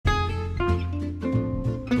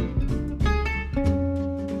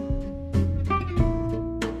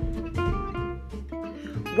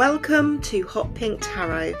Welcome to Hot Pink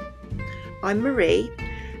Tarot. I'm Marie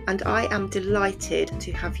and I am delighted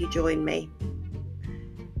to have you join me.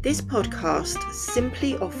 This podcast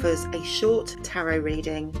simply offers a short tarot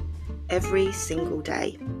reading every single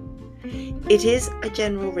day. It is a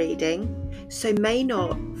general reading, so may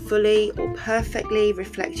not fully or perfectly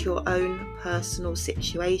reflect your own personal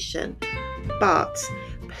situation, but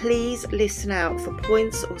please listen out for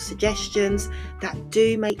points or suggestions that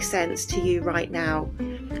do make sense to you right now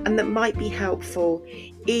and that might be helpful,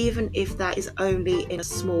 even if that is only in a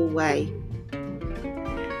small way.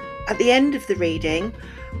 At the end of the reading,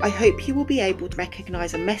 I hope you will be able to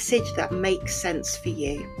recognise a message that makes sense for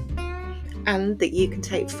you and that you can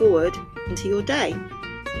take forward into your day.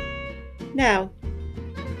 Now,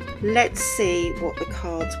 let's see what the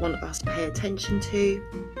cards want us to pay attention to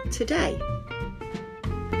today.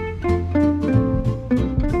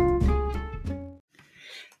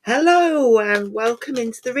 Hello and welcome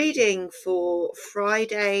into the reading for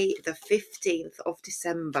Friday the 15th of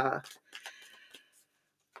December.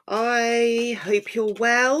 I hope you're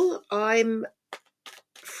well. I'm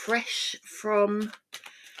fresh from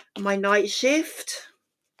my night shift.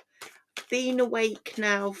 Been awake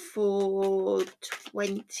now for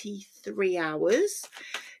 23 hours.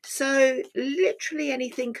 So literally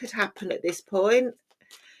anything could happen at this point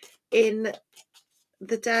in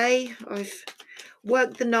the day. I've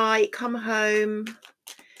worked the night, come home,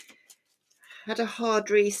 had a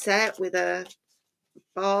hard reset with a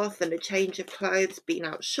bath and a change of clothes, been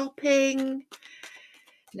out shopping.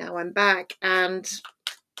 Now I'm back, and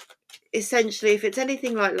essentially if it's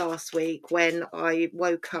anything like last week when I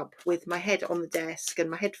woke up with my head on the desk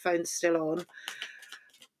and my headphones still on,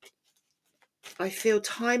 I feel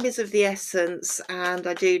time is of the essence and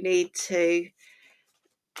I do need to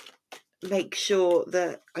make sure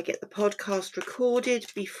that I get the podcast recorded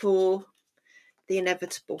before the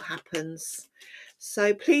inevitable happens.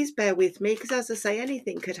 So please bear with me, because as I say,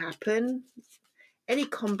 anything could happen. Any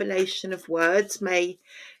combination of words may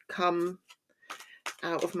come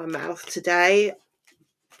out of my mouth today,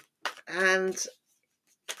 and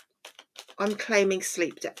I'm claiming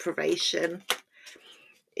sleep deprivation,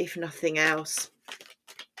 if nothing else.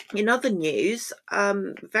 In other news,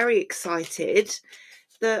 I'm very excited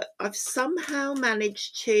that I've somehow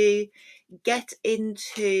managed to get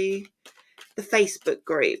into the Facebook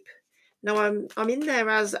group. Now I'm in there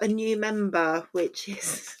as a new member, which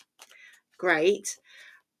is great.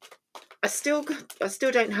 I still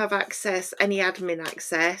don't have access, any admin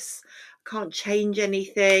access. I can't change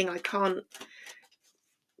anything. I can't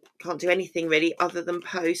do anything really other than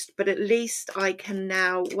post, but at least I can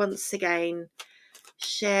now once again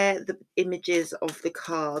share the images of the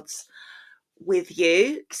cards with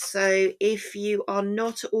you. So if you are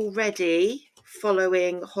not already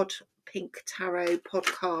following Hot Pink Tarot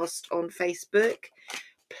podcast on Facebook,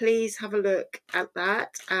 please have a look at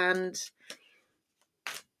that and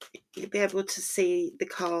you'll be able to see the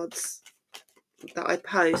cards that I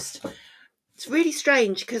post. It's really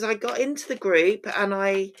strange because I got into the group and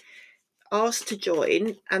I asked to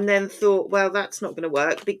join and then thought, well, that's not going to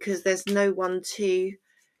work because there's no one to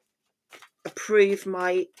approve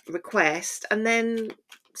my request, and then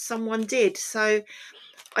someone did. So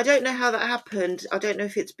I don't know how that happened. I don't know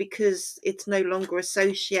if it's because it's no longer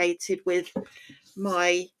associated with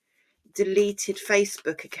my deleted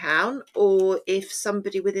Facebook account or if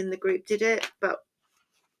somebody within the group did it, but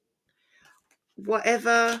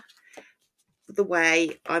whatever the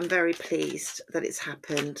way, I'm very pleased that it's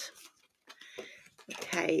happened.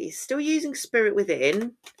 Okay, still using Spirit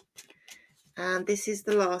Within, and this is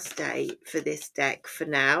the last day for this deck for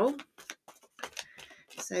now.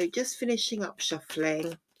 So just finishing up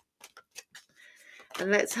shuffling,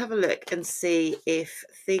 and let's have a look and see if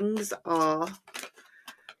things are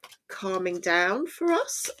calming down for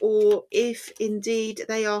us or if indeed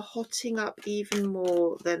they are hotting up even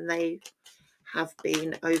more than they have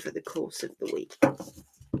been over the course of the week.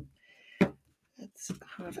 Let's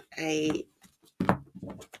have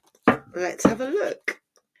a look.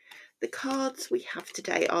 The cards we have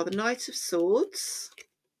today are the Knight of Swords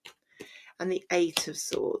and the Eight of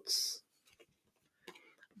Swords,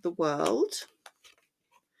 the World,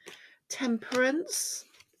 Temperance,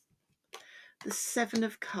 the Seven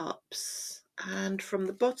of Cups, and from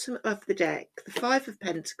the bottom of the deck, the Five of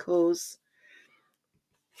Pentacles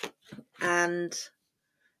and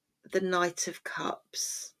the Knight of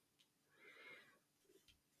Cups,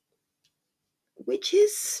 which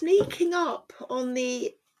is sneaking up on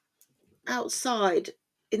the outside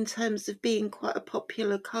in terms of being quite a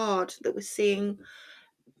popular card that we're seeing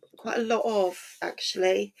quite a lot of,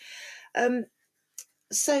 actually.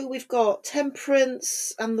 So we've got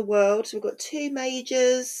Temperance and the World. So we've got two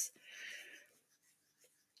majors.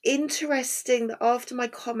 Interesting that after my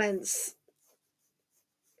comments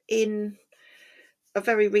in a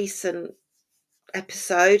very recent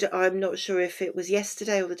episode, I'm not sure if it was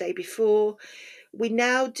yesterday or the day before, we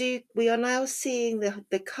are now seeing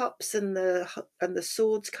the cups and the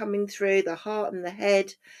swords coming through, the heart and the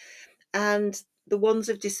head, and the wands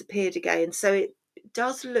have disappeared again. So it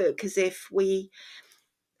does look as if we,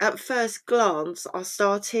 at first glance, are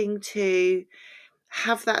starting to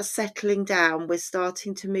have that settling down. We're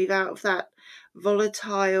starting to move out of that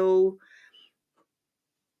volatile,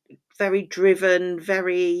 very driven,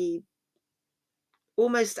 very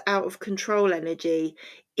almost out of control energy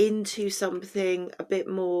into something a bit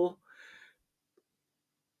more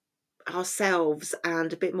ourselves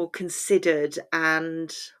and a bit more considered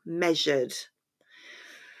and measured.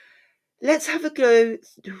 Let's have a go.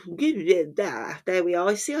 There we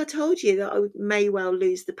are. See, I told you that I may well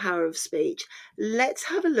lose the power of speech. Let's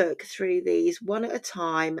have a look through these one at a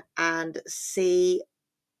time and see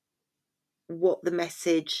what the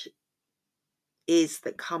message is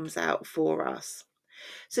that comes out for us.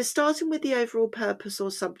 So starting with the overall purpose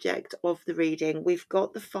or subject of the reading, we've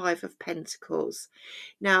got the Five of Pentacles.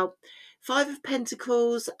 Now, Five of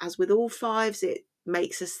Pentacles, as with all fives, it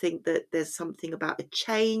makes us think that there's something about a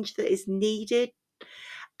change that is needed.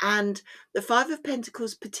 And the Five of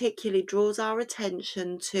Pentacles particularly draws our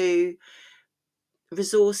attention to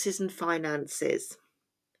resources and finances.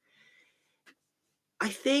 I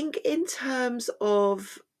think in terms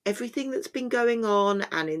of everything that's been going on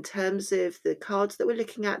and in terms of the cards that we're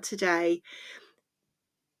looking at today,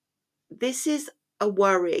 this is a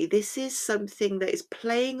worry. This is something that is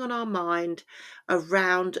playing on our mind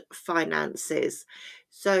around finances.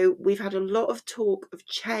 So we've had a lot of talk of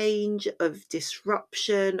change, of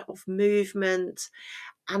disruption, of movement,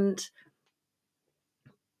 and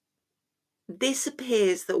this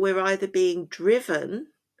appears that we're either being driven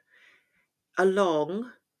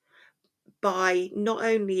along by not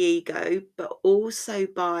only ego, but also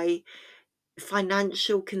by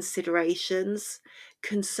financial considerations,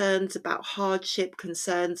 concerns about hardship,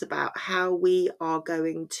 concerns about how we are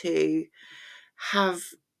going to have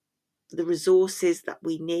the resources that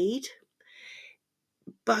we need,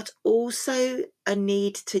 but also a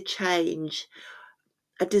need to change,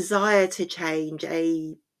 a desire to change,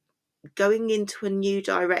 a going into a new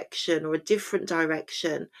direction or a different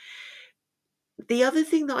direction. The other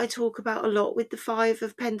thing that I talk about a lot with the Five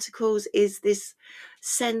of Pentacles is this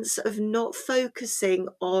sense of not focusing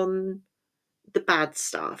on the bad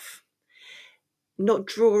stuff, not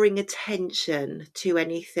drawing attention to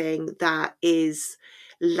anything that is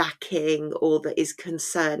lacking or that is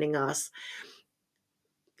concerning us.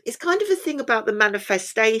 It's kind of a thing about the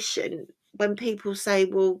manifestation when people say,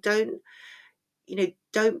 well, don't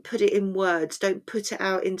put it in words, don't put it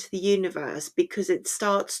out into the universe, because it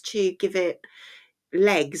starts to give it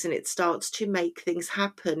legs and it starts to make things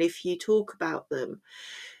happen if you talk about them.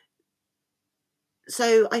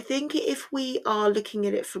 So I think if we are looking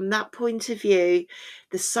at it from that point of view,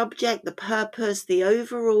 the subject, the purpose, the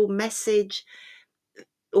overall message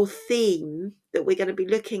or theme that we're going to be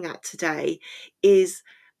looking at today is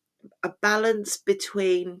a balance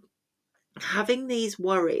between having these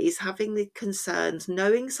worries, having the concerns,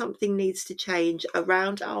 knowing something needs to change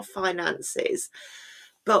around our finances,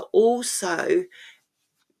 but also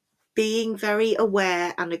being very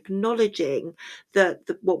aware and acknowledging that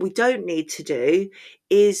what we don't need to do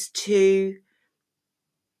is to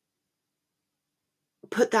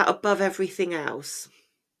put that above everything else.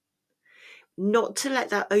 Not to let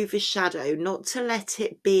that overshadow, not to let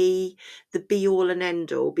it be the be all and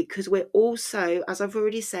end all, because we're also, as I've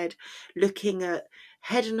already said, looking at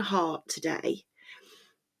head and heart today.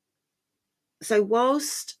 So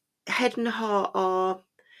whilst head and heart are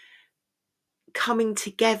coming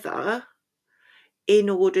together in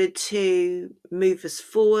order to move us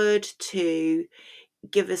forward, to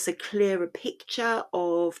give us a clearer picture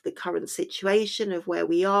of the current situation, of where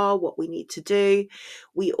we are, what we need to do,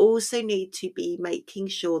 we also need to be making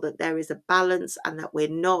sure that there is a balance and that we're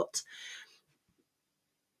not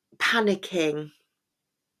panicking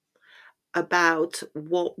about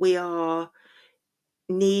what we are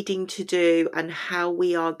needing to do and how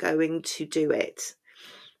we are going to do it.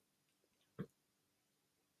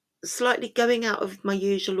 Slightly going out of my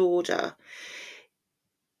usual order,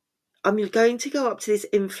 I'm going to go up to this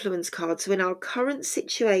influence card. So in our current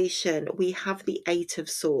situation, we have the Eight of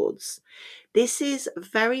Swords. This is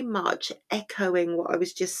very much echoing what I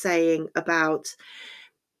was just saying about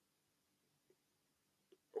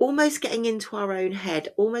almost getting into our own head,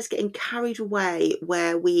 almost getting carried away,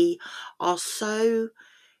 where we are so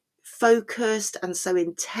focused and so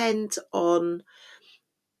intent on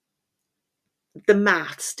the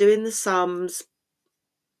maths, doing the sums,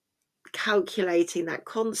 calculating, that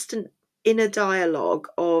constant inner dialogue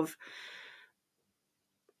of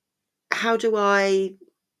how do I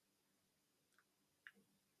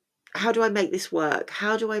make this work?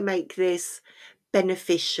 How do I make this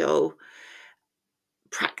beneficial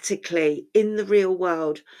practically in the real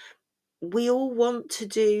world? We all want to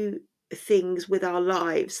do things with our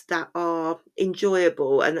lives that are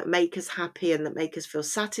enjoyable and that make us happy and that make us feel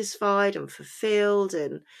satisfied and fulfilled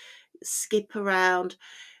and skip around.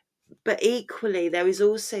 But equally, there is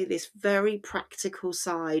also this very practical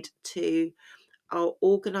side to our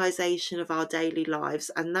organisation of our daily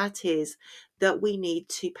lives, and that is that we need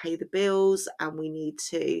to pay the bills and we need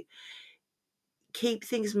to keep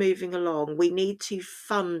things moving along. We need to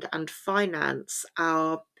fund and finance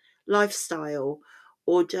our lifestyle,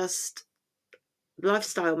 or just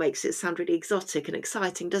lifestyle makes it sound really exotic and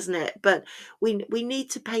exciting, doesn't it? But we need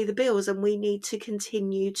to pay the bills and we need to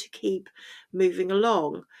continue to keep moving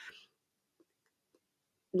along,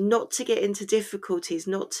 not to get into difficulties,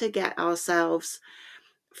 not to get ourselves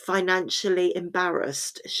financially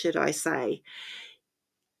embarrassed, should I say.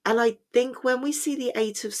 And I think when we see the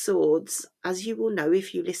Eight of Swords, as you will know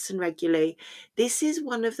if you listen regularly, this is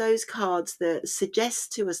one of those cards that suggests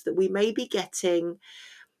to us that we may be getting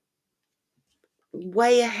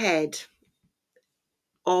way ahead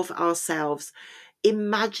of ourselves,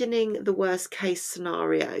 imagining the worst case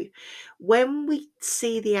scenario. When we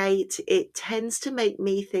see the eight, it tends to make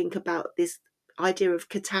me think about this idea of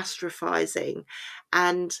catastrophizing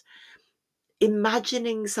and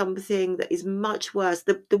imagining something that is much worse.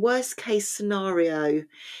 The worst case scenario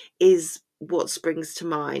is what springs to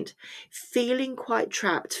mind. Feeling quite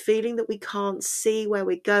trapped, feeling that we can't see where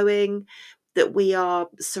we're going, that we are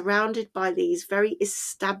surrounded by these very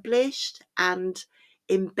established and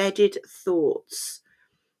embedded thoughts,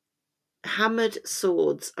 hammered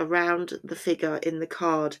swords around the figure in the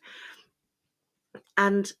card.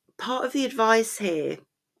 And part of the advice here,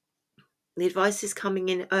 the advice is coming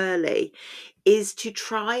in early, is to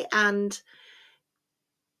try and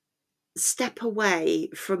step away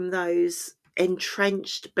from those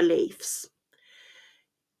entrenched beliefs.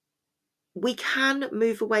 We can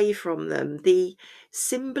move away from them. The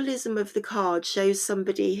symbolism of the card shows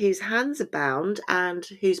somebody whose hands are bound and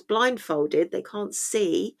who's blindfolded. They can't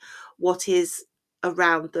see what is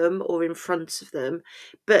around them or in front of them,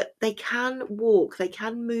 but they can walk, they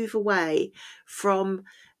can move away from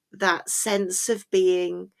that sense of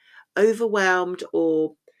being overwhelmed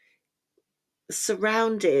or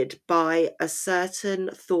surrounded by a certain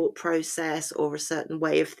thought process or a certain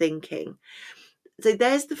way of thinking. So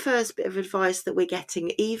there's the first bit of advice that we're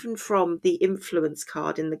getting, even from the influence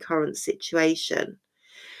card in the current situation.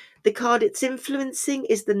 The card it's influencing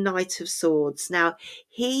is the Knight of Swords. Now,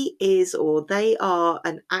 he is, or they are,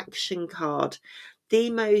 an action card, the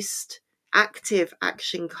most active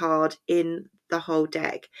action card in the whole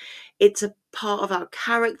deck. It's a part of our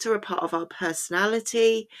character, a part of our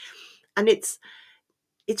personality, and it's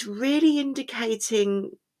really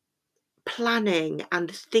indicating planning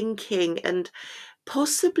and thinking and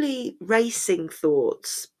possibly racing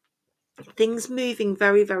thoughts, things moving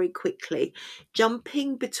very, very quickly,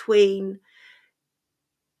 jumping between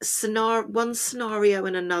one scenario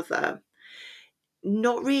and another,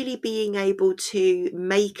 not really being able to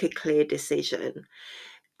make a clear decision.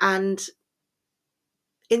 And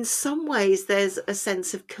in some ways, there's a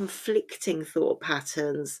sense of conflicting thought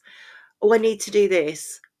patterns. Oh, I need to do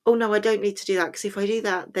this. Oh, no, I don't need to do that, because if I do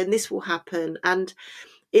that, then this will happen. And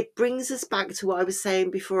it brings us back to what I was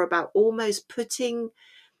saying before about almost putting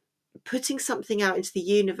something out into the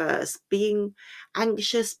universe, being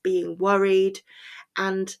anxious, being worried,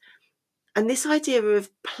 and this idea of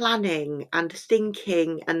planning and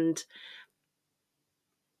thinking and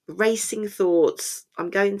racing thoughts. I'm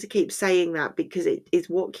going to keep saying that because it is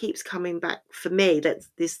what keeps coming back for me, that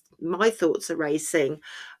my thoughts are racing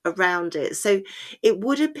around it. So it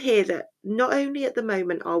would appear that not only at the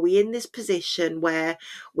moment are we in this position where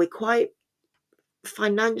we're quite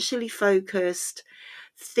financially focused,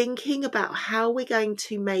 thinking about how we're going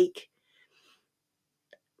to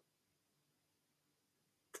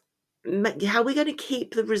how we're going to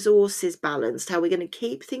keep the resources balanced, how we're going to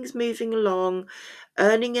keep things moving along,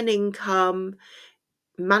 earning an income,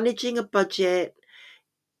 managing a budget,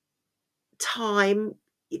 time,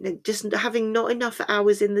 just having not enough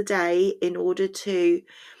hours in the day in order to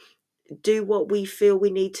do what we feel we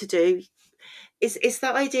need to do. It's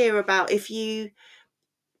that idea about if you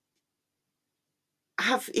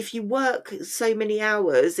if you work so many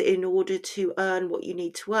hours in order to earn what you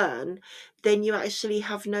need to earn, then you actually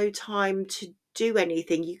have no time to do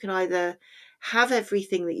anything. You can either have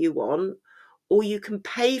everything that you want, or you can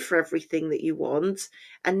pay for everything that you want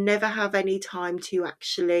and never have any time to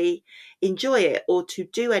actually enjoy it or to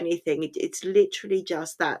do anything. It's literally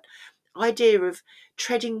just that idea of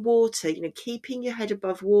treading water, keeping your head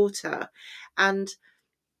above water, and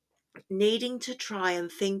needing to try and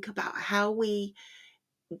think about how we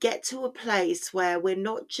get to a place where we're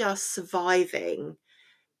not just surviving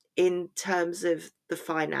in terms of the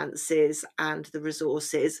finances and the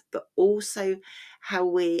resources, but also how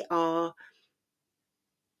we are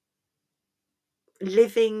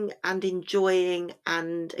living and enjoying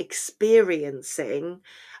and experiencing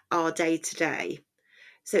our day to day.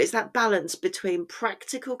 So it's that balance between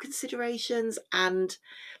practical considerations and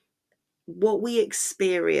what we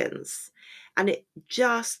experience. And it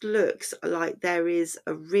just looks like there is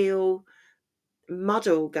a real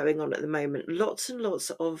muddle going on at the moment. Lots and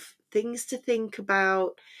lots of things to think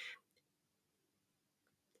about.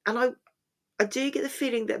 And I do get the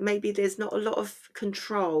feeling that maybe there's not a lot of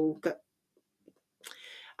control.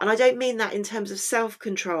 And I don't mean that in terms of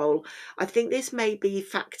self-control. I think this may be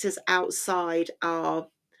factors outside our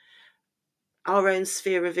own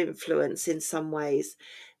sphere of influence in some ways.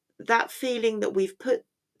 That feeling that we've put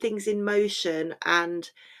things in motion and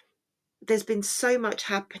there's been so much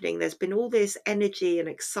happening. There's been all this energy and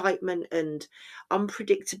excitement and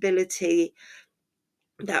unpredictability,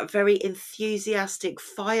 that very enthusiastic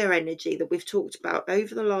fire energy that we've talked about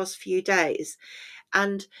over the last few days.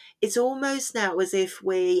 And it's almost now as if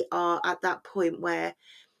we are at that point where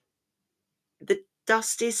the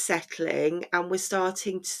dust is settling and we're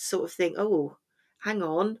starting to sort of think, oh, hang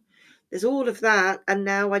on, there's all of that, and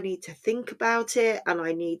now I need to think about it and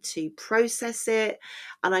I need to process it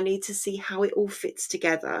and I need to see how it all fits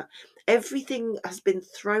together. Everything has been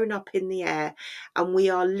thrown up in the air and we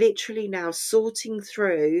are literally now sorting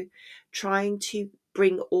through, trying to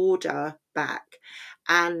bring order back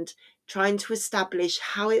and trying to establish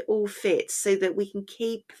how it all fits so that we can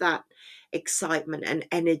keep that excitement and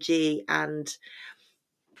energy and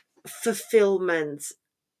fulfillment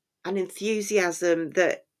and enthusiasm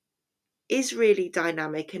that is really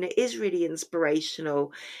dynamic and it is really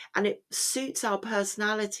inspirational and it suits our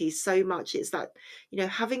personality so much. It's that,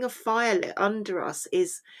 having a fire lit under us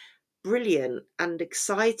is brilliant and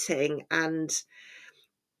exciting and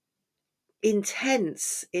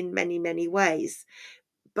intense in many, many ways.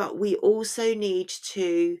 But we also need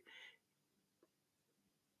to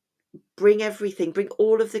bring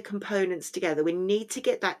all of the components together. We need to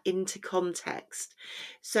get that into context.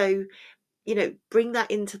 So, bring that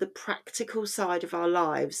into the practical side of our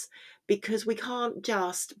lives, because we can't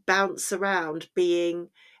just bounce around being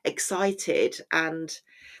excited and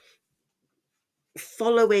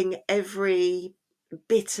following every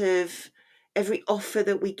offer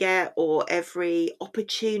that we get or every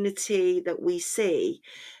opportunity that we see,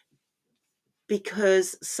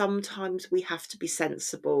 because sometimes we have to be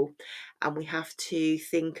sensible and we have to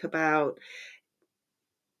think about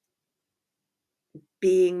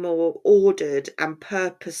being more ordered and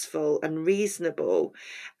purposeful and reasonable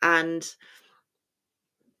and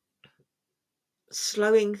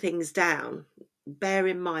slowing things down. Bear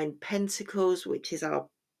in mind, Pentacles, which is our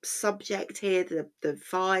subject here, the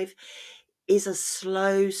 5, is a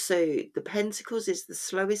slow suit. The Pentacles is the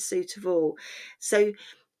slowest suit of all. So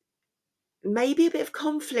maybe a bit of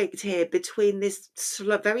conflict here between this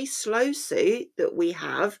very slow suit that we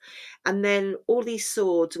have and then all these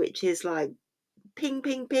swords, which is like ping,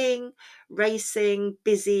 ping, ping, racing,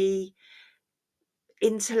 busy,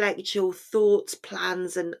 intellectual thoughts,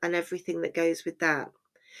 plans, and everything that goes with that.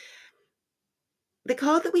 The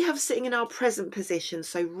card that we have sitting in our present position,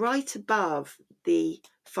 so right above the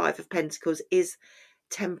 5 of Pentacles, is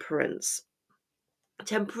Temperance.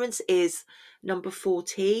 Temperance is number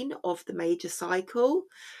 14 of the major cycle.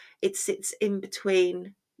 It sits in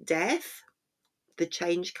between Death, the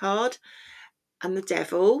Change card, and the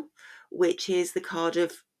Devil, which is the card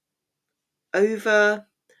of over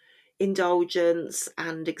indulgence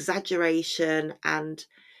and exaggeration and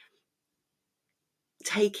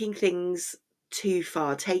taking things too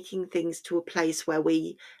far, taking things to a place where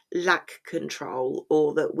we lack control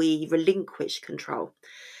or that we relinquish control.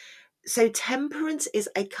 So Temperance is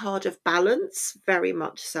a card of balance, very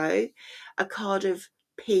much so, a card of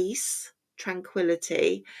peace,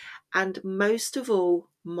 tranquility, and most of all,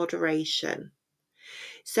 moderation.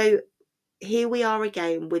 So here we are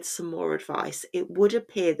again with some more advice. It would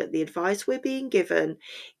appear that the advice we're being given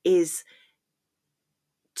is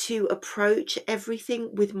to approach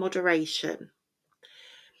everything with moderation.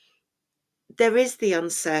 there is the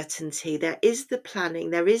uncertainty, there is the planning,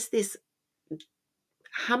 there is this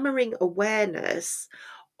hammering awareness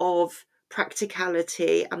of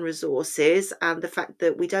practicality and resources, and the fact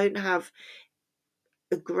that we don't have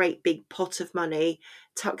a great big pot of money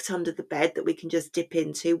tucked under the bed that we can just dip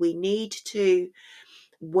into. We need to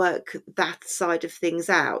work that side of things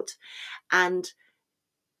out. And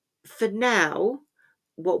for now,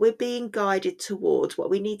 what we're being guided towards, what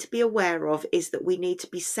we need to be aware of, is that we need to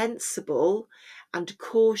be sensible and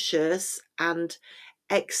cautious and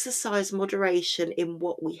exercise moderation in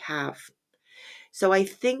what we have. So I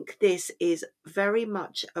think this is very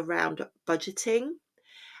much around budgeting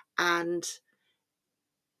and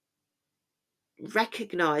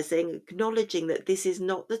recognizing, acknowledging that this is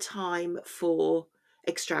not the time for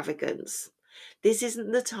extravagance. This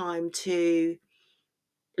isn't the time to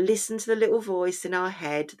listen to the little voice in our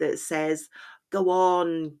head that says, go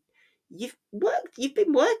on, you've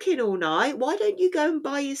been working all night, why don't you go and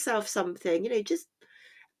buy yourself something? Just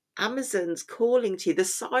Amazon's calling to you, the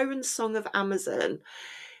siren song of Amazon.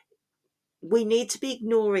 We need to be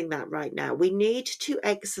ignoring that right now. We need to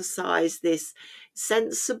exercise this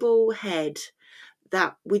sensible head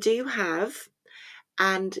that we do have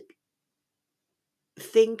and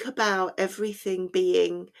think about everything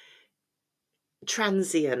being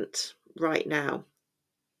transient right now,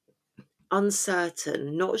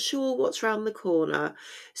 uncertain, not sure what's around the corner.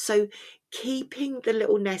 So keeping the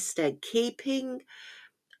little nest egg, keeping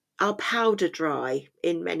our powder dry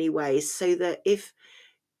in many ways, so that if,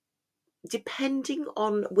 depending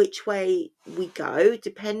on which way we go,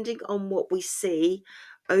 depending on what we see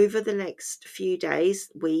over the next few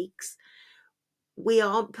days, weeks, we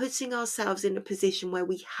aren't putting ourselves in a position where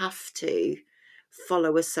we have to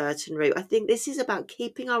follow a certain route. I think this is about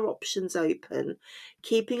keeping our options open,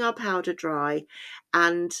 keeping our powder dry,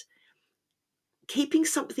 and keeping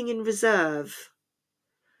something in reserve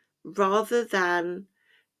rather than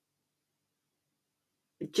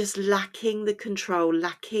just lacking the control,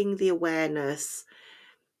 lacking the awareness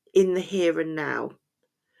in the here and now.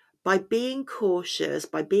 By being cautious,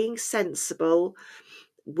 by being sensible,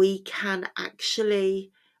 we can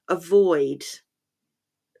actually avoid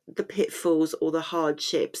the pitfalls or the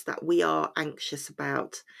hardships that we are anxious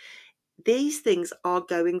about. These things are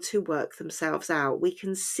going to work themselves out. We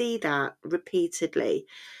can see that repeatedly.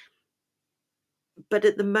 But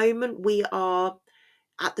at the moment, we are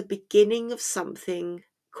at the beginning of something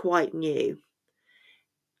quite new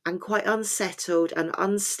and quite unsettled and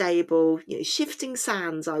unstable, shifting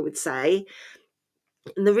sands, I would say.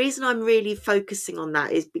 And the reason I'm really focusing on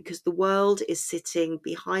that is because the world is sitting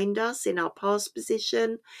behind us in our past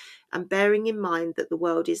position, and bearing in mind that the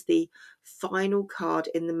world is the final card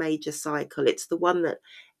in the major cycle. It's the one that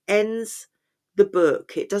ends the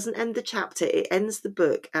book. It doesn't end the chapter, it ends the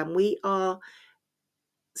book. And we are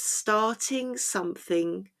starting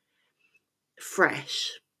something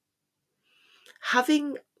fresh.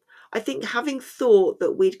 I think having thought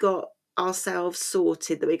that we'd got ourselves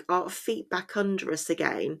sorted, that we got our feet back under us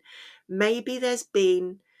again, maybe there's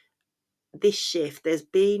been this shift, there's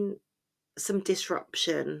been some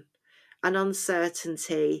disruption and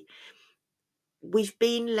uncertainty. We've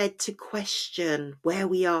been led to question where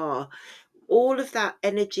we are. All of that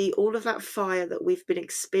energy, all of that fire that we've been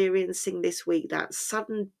experiencing this week, that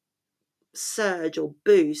sudden surge or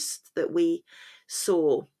boost that we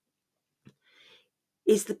saw,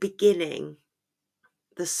 is the beginning,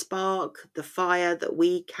 the spark, the fire that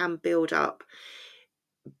we can build up.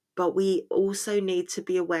 But we also need to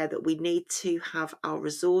be aware that we need to have our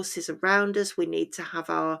resources around us. We need to have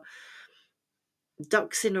our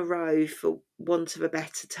ducks in a row, for want of a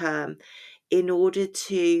better term, in order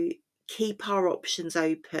to keep our options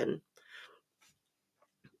open.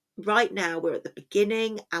 Right now, we're at the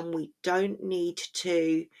beginning, and we don't need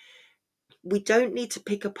to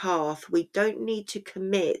pick a path. We don't need to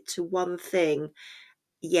commit to one thing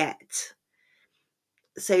yet.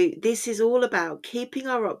 So this is all about keeping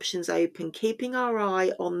our options open, keeping our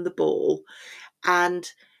eye on the ball, and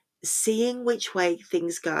seeing which way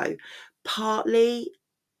things go. Partly,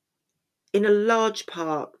 in a large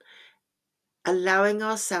part, allowing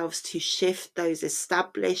ourselves to shift those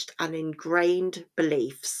established and ingrained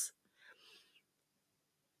beliefs.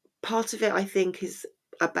 Part of it, I think, is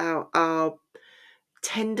about our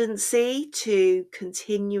tendency to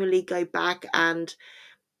continually go back and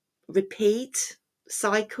repeat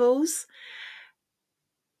cycles.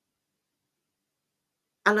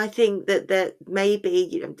 And I think that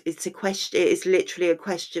maybe, it's a question, it is literally a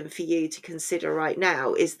question for you to consider right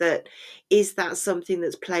now, is that something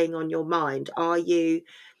that's playing on your mind? Are you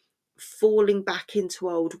falling back into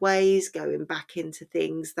old ways, going back into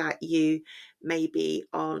things that you maybe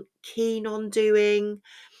aren't keen on doing,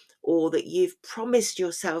 or that you've promised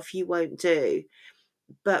yourself you won't do,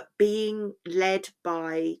 but being led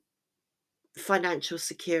by financial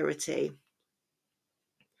security,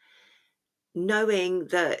 knowing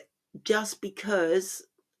that just because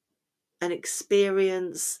an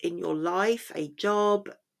experience in your life, a job,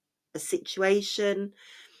 a situation,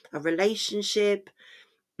 a relationship,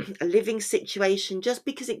 a living situation, just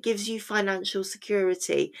because it gives you financial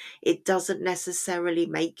security, it doesn't necessarily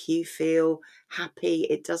make you feel happy.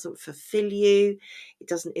 It doesn't fulfill you. It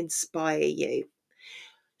doesn't inspire you.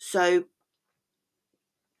 So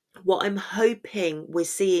what I'm hoping we're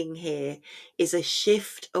seeing here is a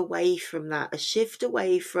shift away from that, a shift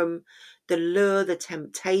away from the lure, the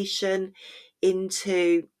temptation,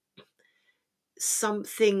 into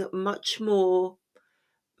something much more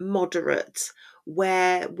moderate,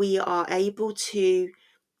 where we are able to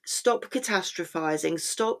stop catastrophizing,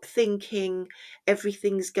 stop thinking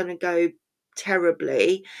everything's going to go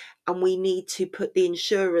terribly and we need to put the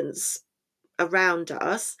insurance around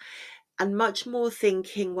us, and much more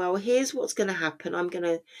thinking, well, here's what's going to happen. I'm going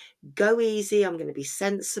to go easy. I'm going to be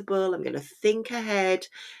sensible. I'm going to think ahead,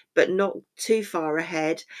 but not too far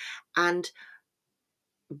ahead, and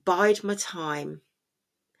bide my time,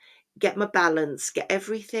 get my balance, get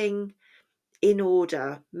everything in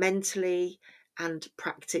order mentally and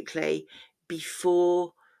practically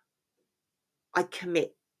before I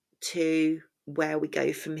commit to where we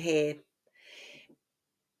go from here.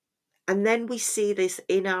 And then we see this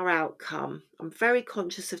in our outcome. I'm very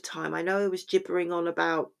conscious of time. I know I was gibbering on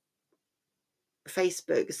about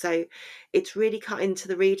Facebook, so it's really cut into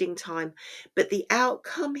the reading time. But the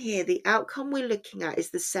outcome here, the outcome we're looking at, is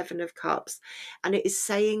the Seven of Cups, and it is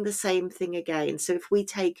saying the same thing again. So if we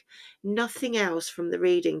take nothing else from the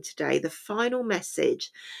reading today, the final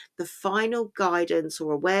message, the final guidance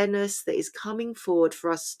or awareness that is coming forward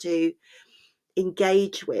for us to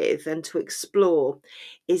engage with and to explore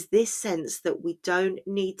is this sense that we don't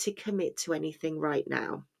need to commit to anything right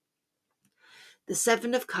now. The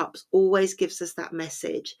Seven of Cups always gives us that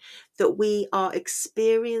message that we are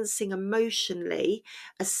experiencing emotionally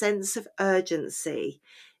a sense of urgency,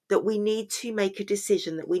 that we need to make a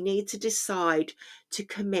decision, that we need to decide to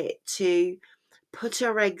commit, to put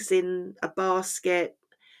our eggs in a basket.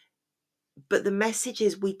 But the message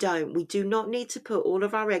is we do not need to put all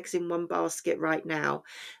of our eggs in one basket right now.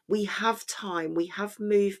 We have time, we have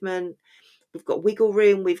movement, we've got wiggle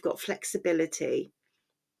room, we've got flexibility.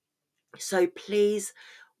 So please,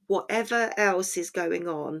 whatever else is going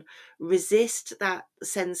on, resist that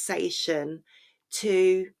sensation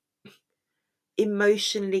to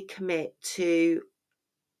emotionally commit to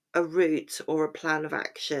a route or a plan of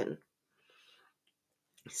action.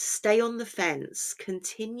 Stay on the fence,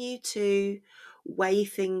 continue to weigh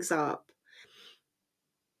things up.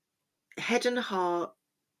 Head and heart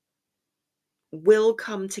will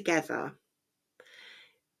come together,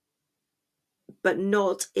 but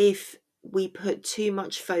not if we put too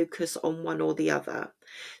much focus on one or the other.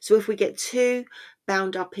 So if we get too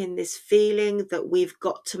bound up in this feeling that we've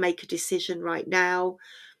got to make a decision right now,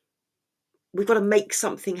 we've got to make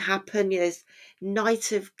something happen. Yes,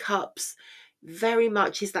 Knight of Cups very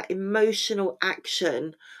much is that emotional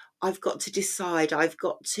action. I've got to decide, I've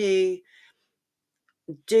got to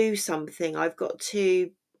do something, I've got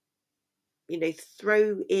to,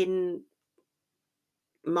 throw in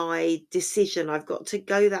my decision, I've got to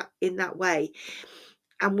go that in that way.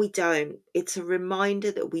 And we don't. It's a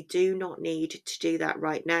reminder that we do not need to do that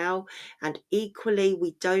right now. And equally,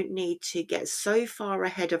 we don't need to get so far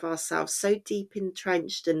ahead of ourselves, so deep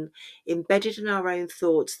entrenched and embedded in our own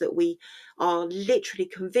thoughts that we are literally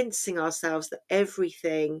convincing ourselves that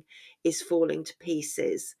everything is falling to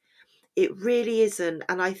pieces. It really isn't.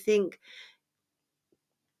 And I think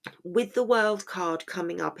with the World card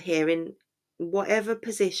coming up here in whatever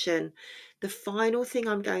position, the final thing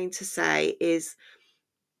I'm going to say is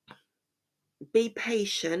be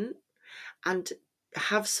patient and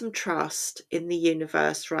have some trust in the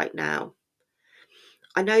universe right now.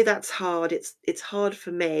 I know that's hard. It's hard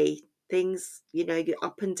for me. Things, you're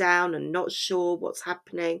up and down and not sure what's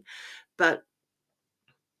happening, but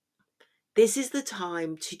this is the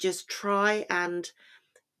time to just try and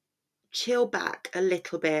chill back a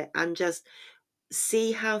little bit and just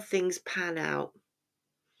see how things pan out.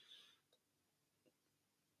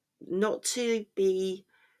 Not to be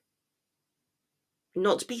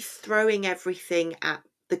throwing everything at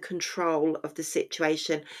the control of the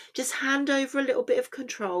situation. Just hand over a little bit of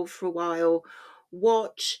control for a while.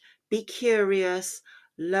 Watch, be curious,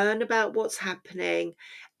 learn about what's happening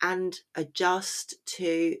and adjust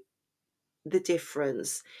to the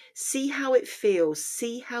difference. See how it feels,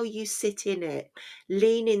 see how you sit in it,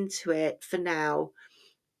 lean into it for now.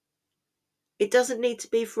 It doesn't need to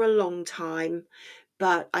be for a long time,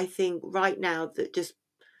 but I think right now that just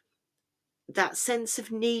that sense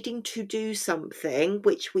of needing to do something,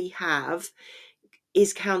 which we have,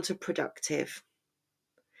 is counterproductive.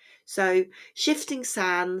 So shifting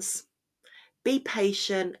sands, be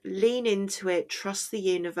patient, lean into it, trust the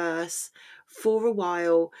universe for a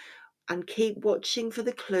while, and keep watching for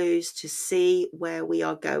the clues to see where we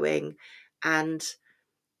are going. And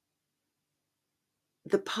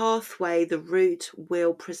the pathway, the route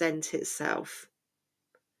will present itself.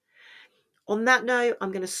 On that note,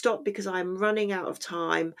 I'm going to stop because I'm running out of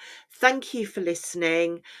time. Thank you for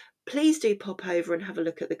listening. Please do pop over and have a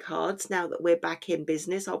look at the cards now that we're back in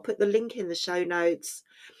business. I'll put the link in the show notes.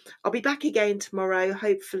 I'll be back again tomorrow,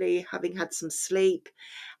 hopefully having had some sleep.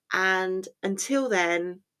 And until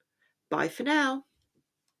then, bye for now.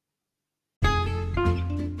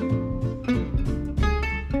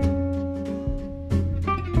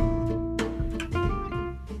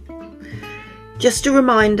 Just a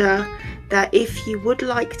reminder that if you would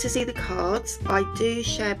like to see the cards, I do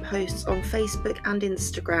share posts on Facebook and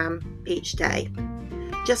Instagram each day.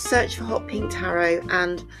 Just search for Hot Pink Tarot,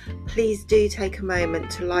 and please do take a moment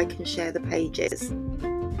to like and share the pages.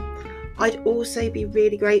 I'd also be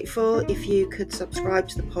really grateful if you could subscribe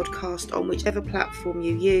to the podcast on whichever platform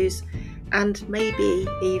you use, and maybe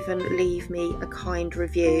even leave me a kind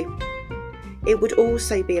review. It would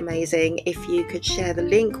also be amazing if you could share the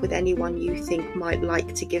link with anyone you think might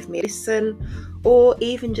like to give me a listen, or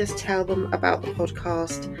even just tell them about the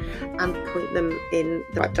podcast and point them in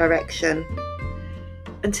the right direction.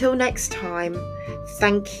 Until next time,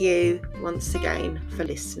 thank you once again for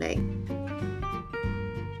listening.